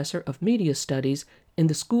associate professor of media studies in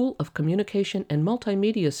the School of Communication and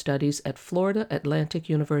Multimedia Studies at Florida Atlantic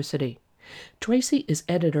University. Tracy is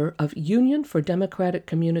editor of Union for Democratic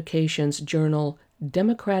Communications journal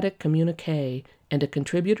Democratic Communique and a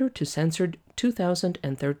contributor to Censored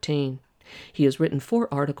 2013. He has written 4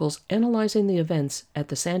 articles analyzing the events at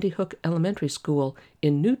the Sandy Hook Elementary School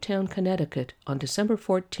in Newtown, Connecticut on December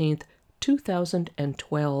 14,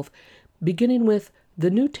 2012, beginning with The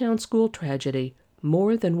Newtown School Tragedy,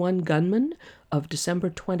 More Than One Gunman of December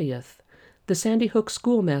 20th, The Sandy Hook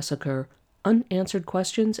School Massacre, Unanswered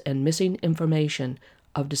Questions and Missing Information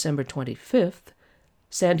of December 25th,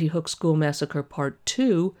 Sandy Hook School Massacre Part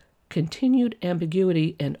 2, Continued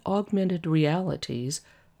Ambiguity and Augmented Realities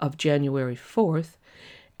of January 4th,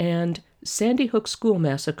 and Sandy Hook School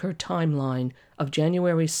Massacre Timeline of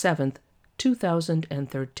January 7th,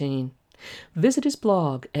 2013. Visit his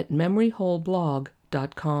blog at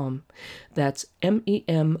memoryholeblog.com. That's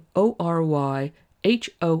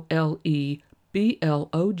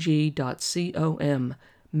memoryholeblog.com,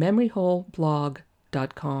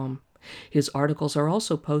 memoryholeblog.com. His articles are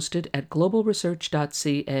also posted at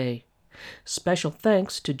globalresearch.ca. Special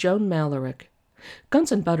thanks to Joan Malarick.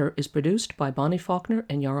 Guns and Butter is produced by Bonnie Faulkner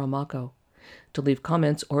and Yarrow Mako. To leave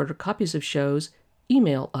comments or order copies of shows,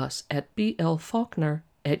 email us at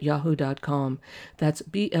blfaulkner@yahoo.com. That's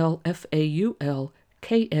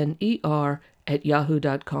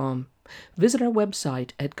BLFAULKNER@yahoo.com. Visit our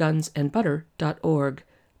website at gunsandbutter.org.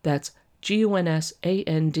 That's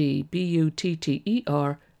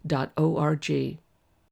GUNSANDBUTTER.org.